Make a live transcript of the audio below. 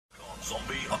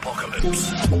Zombie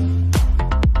apocalypse.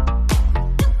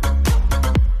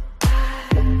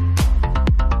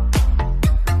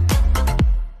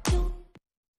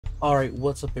 Alright,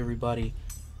 what's up everybody?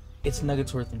 It's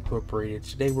Nuggetsworth Incorporated.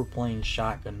 Today we're playing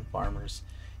Shotgun Farmers.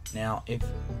 Now,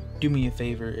 do me a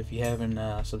favor, if you haven't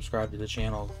subscribed to the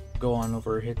channel, go on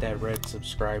over, hit that red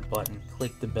subscribe button,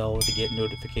 click the bell to get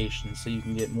notifications so you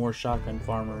can get more Shotgun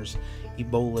Farmers,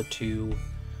 Ebola 2,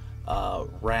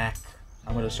 Rack.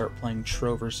 I'm going to start playing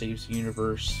Trover Saves the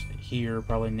Universe here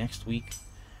probably next week.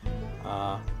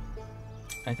 I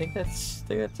think that's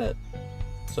it.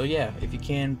 So yeah, if you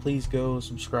can, please go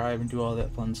subscribe and do all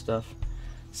that fun stuff.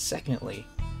 Secondly,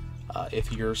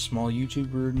 if you're a small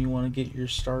YouTuber and you want to get your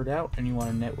start out and you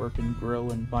want to network and grow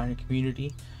and find a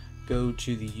community, go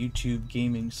to the YouTube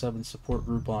Gaming Sub and Support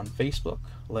group on Facebook,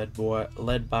 led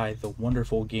by the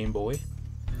wonderful Game Boy.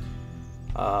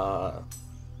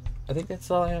 I think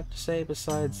that's all I have to say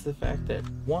besides the fact that,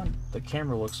 one, the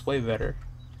camera looks way better.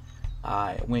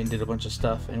 I went and did a bunch of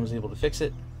stuff and was able to fix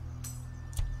it.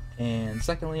 And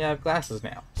secondly, I have glasses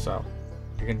now, so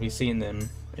you're going to be seeing them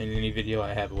in any video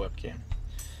I have a webcam.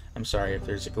 I'm sorry if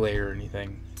there's a glare or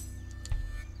anything.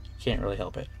 Can't really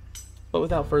help it. But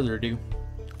without further ado,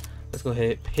 let's go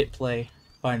ahead, hit play,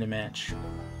 find a match,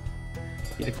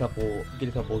 get a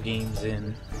couple games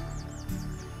in.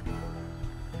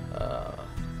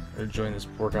 Or join this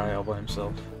poor guy all by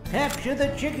himself. Capture the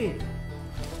chicken!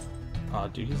 Aw,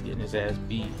 dude, he's getting his ass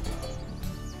beat.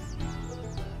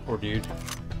 Poor dude.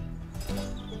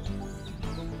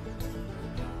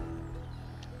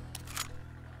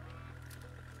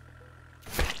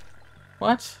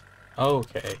 What?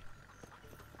 Okay.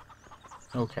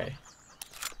 Okay.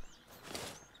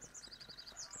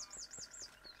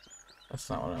 That's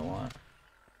not what I want.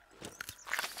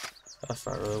 That's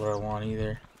not really what I want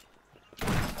either.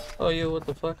 Oh, yo, what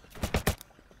the fuck?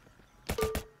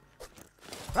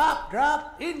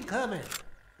 Drop, incoming!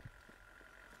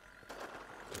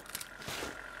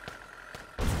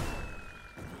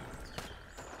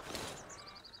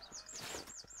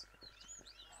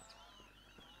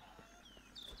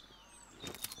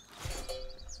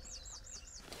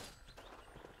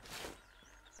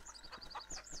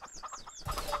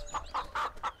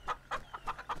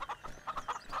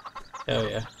 Hell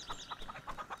yeah.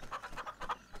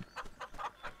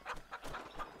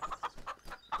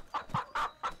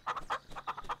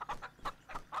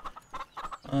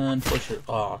 Unfortunate.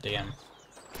 Oh, damn.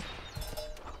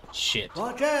 Shit.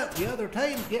 Watch out, the other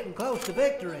team's getting close to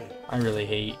victory. I really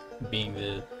hate being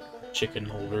the chicken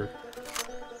holder.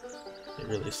 It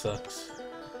really sucks.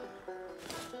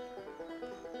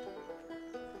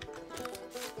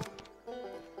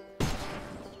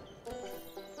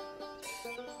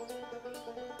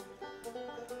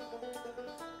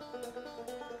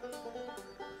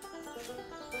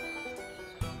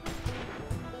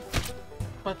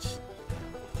 What?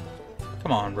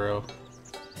 Come on, bro.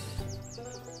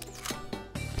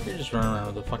 You're just running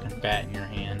around with a fucking bat in your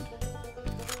hand.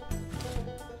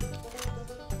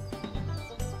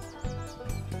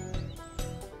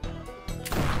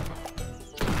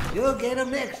 You'll get them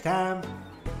next time.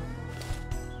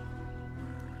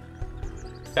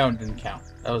 That one didn't count.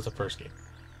 That was the first game.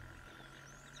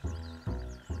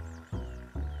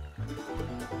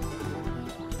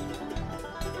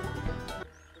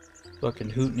 Fucking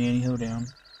hootenanny hoedown.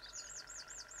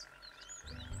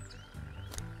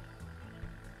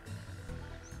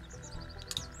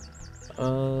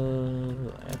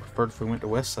 I preferred if we went to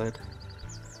West Side.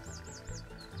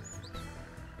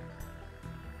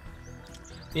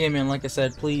 Yeah, man, like I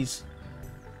said, please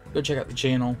go check out the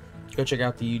channel. Go check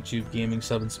out the YouTube Gaming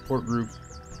Sub and Support group.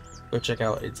 Go check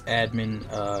out its admin,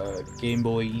 Game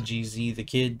Boy EGZ the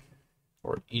Kid,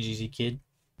 or EGZ Kid.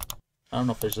 I don't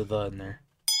know if there's a the in there.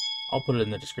 I'll put it in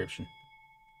the description.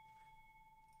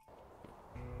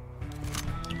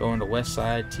 Going to West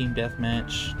Side, Team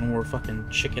Deathmatch, no more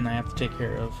fucking chicken I have to take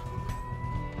care of.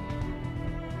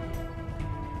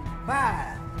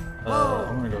 5, 4,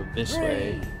 I'm gonna go this 3,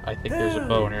 way. I think there's a 2,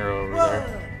 bow and arrow over 1.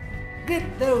 there.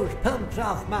 Get those pumps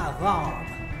off my farm.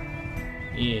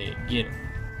 Yeah, get him.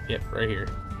 Yep, right here.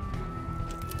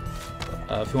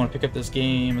 If you want to pick up this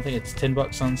game, I think it's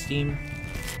 $10 on Steam.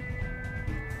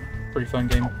 Pretty fun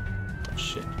game. Oh,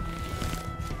 shit.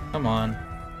 Come on.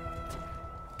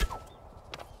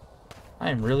 I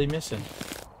am really missing.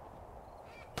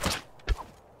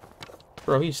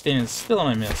 Bro, he's standing still and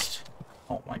I missed.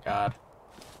 Oh my god.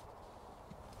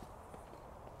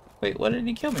 Wait, what did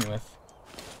he kill me with?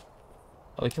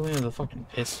 Oh, he killed me with a fucking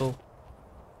pistol?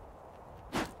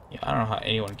 Yeah, I don't know how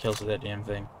anyone kills with that damn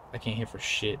thing. I can't hit for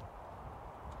shit.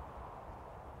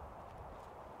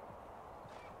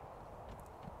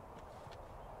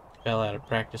 fell out of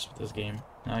practice with this game.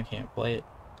 Now I can't play it.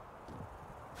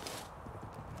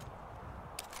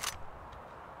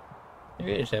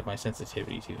 Maybe I just have my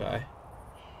sensitivity too high.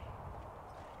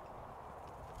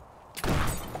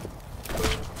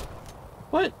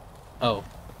 What? Oh,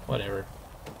 whatever.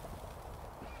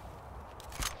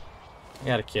 I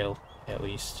got a kill, at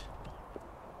least.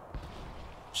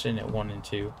 Sitting at 1 and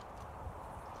 2.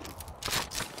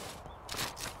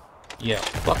 Yeah,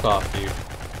 fuck off, dude.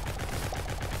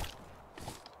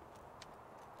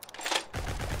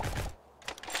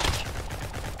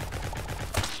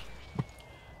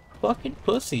 Fucking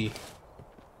pussy.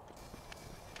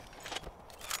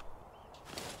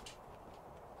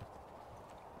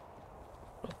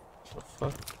 What the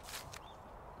fuck?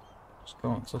 It's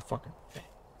going so fucking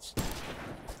fast.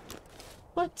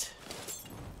 What?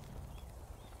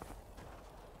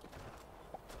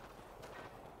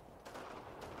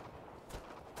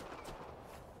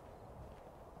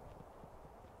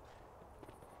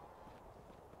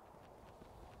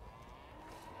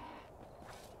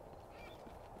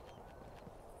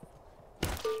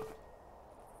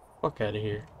 Fuck out of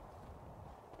here.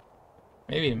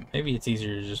 Maybe it's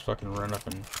easier to just fucking run up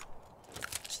and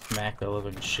smack the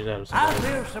living shit out of I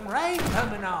somebody. hear some rain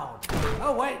coming on.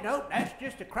 Oh, wait, no, that's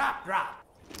just a crop drop.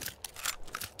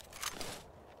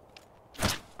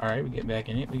 Alright, we get back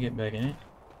in it. We get back in it.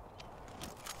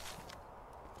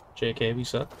 JK, we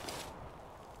suck.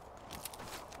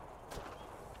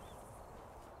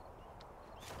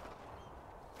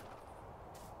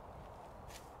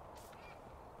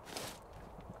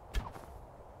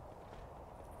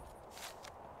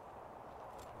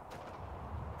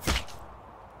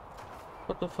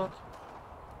 What the fuck?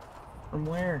 From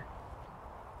where?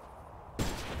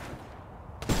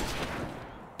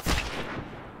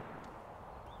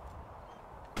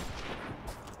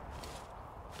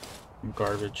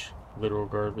 Garbage. Literal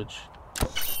garbage.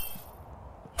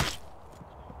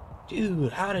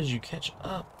 Dude, how did you catch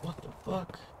up? What the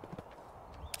fuck?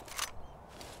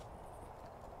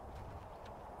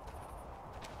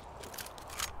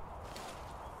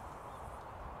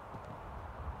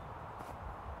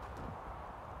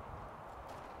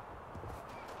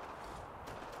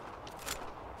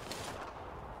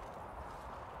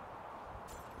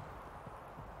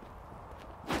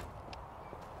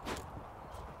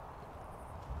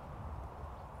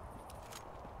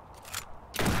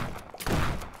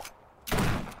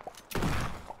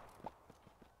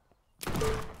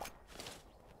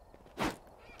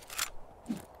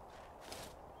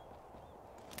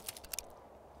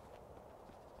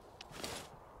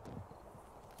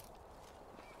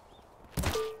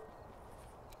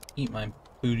 Eat my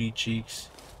booty cheeks.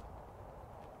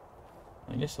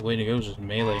 I guess the way to go is just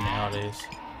melee nowadays.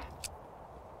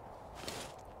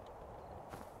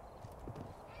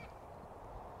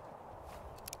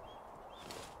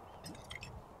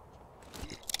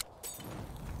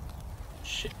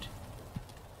 Shit.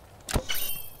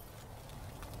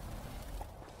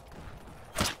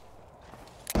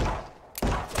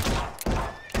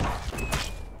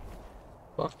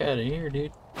 Fuck out of here,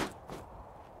 dude.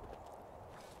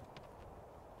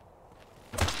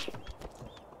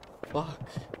 Fuck.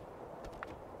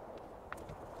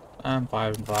 I'm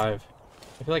 5 and 5.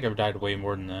 I feel like I've died way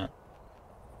more than that.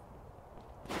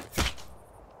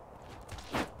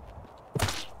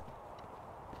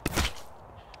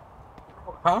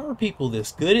 How are people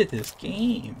this good at this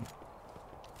game?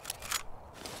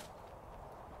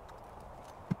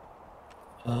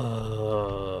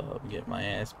 I'm getting my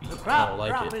ass beat. The I crop don't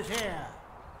like drop it. is here.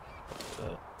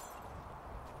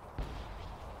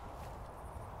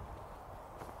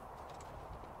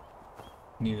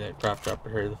 Need that crop drop to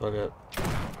hurry the fuck up.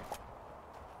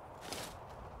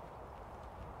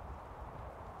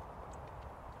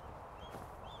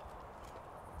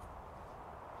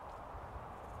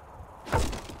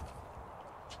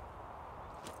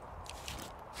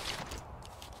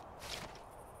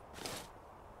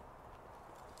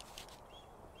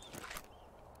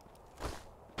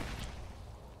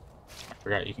 I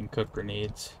forgot you can cook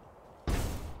grenades.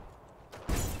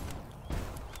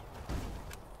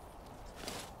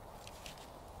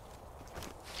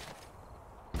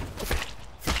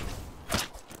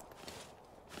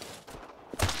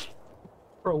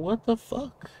 Bro, what the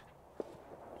fuck?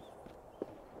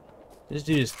 This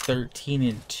dude is 13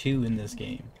 and 2 in this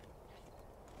game.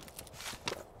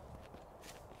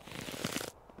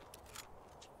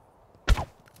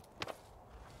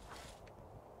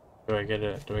 Do I get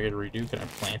a redo? Can I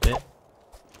plant it?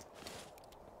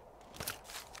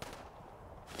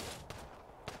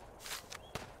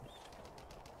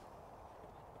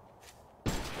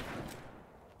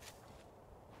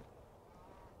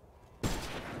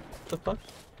 the fuck?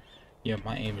 Yeah,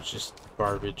 my aim is just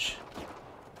garbage.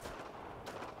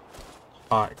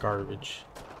 Hot garbage.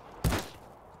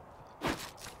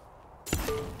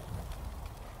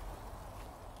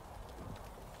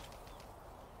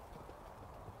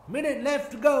 Minute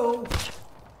left to go.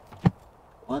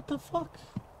 What the fuck?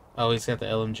 Oh, he's got the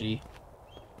LMG.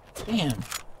 Damn.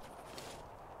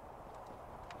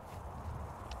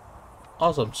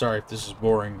 Also, I'm sorry if this is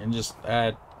boring and just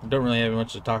I don't really have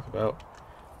much to talk about.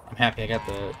 I'm happy I got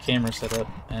the camera set up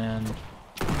and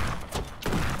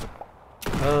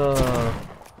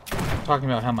talking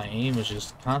about how my aim is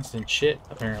just constant shit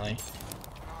apparently.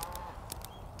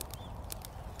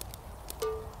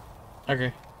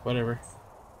 Okay, whatever.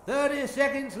 30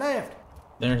 seconds left.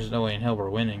 There's no way in hell we're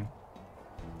winning.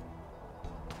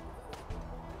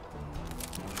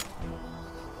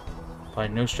 By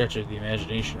no stretch of the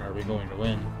imagination are we going to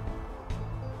win.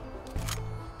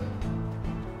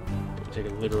 It would take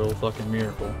a literal fucking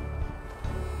miracle.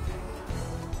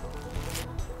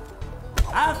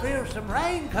 I feel some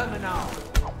rain coming on.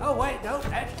 Oh wait, no,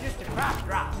 that's just a crop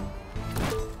drop.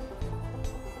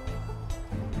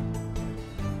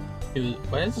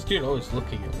 Why is this dude always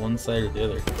looking at one side or the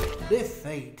other?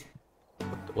 Defeat.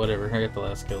 Whatever, I got the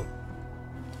last kill.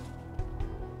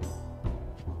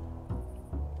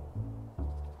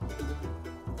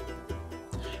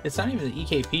 It's not even the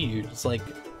EKP dude, it's like,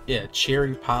 yeah,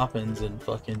 Cherry Poppins and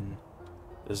fucking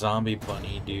the zombie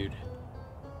bunny dude.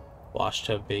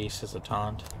 Washtub base as a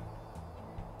taunt.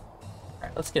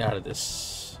 Alright, let's get out of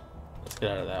this. Let's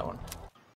get out of that one.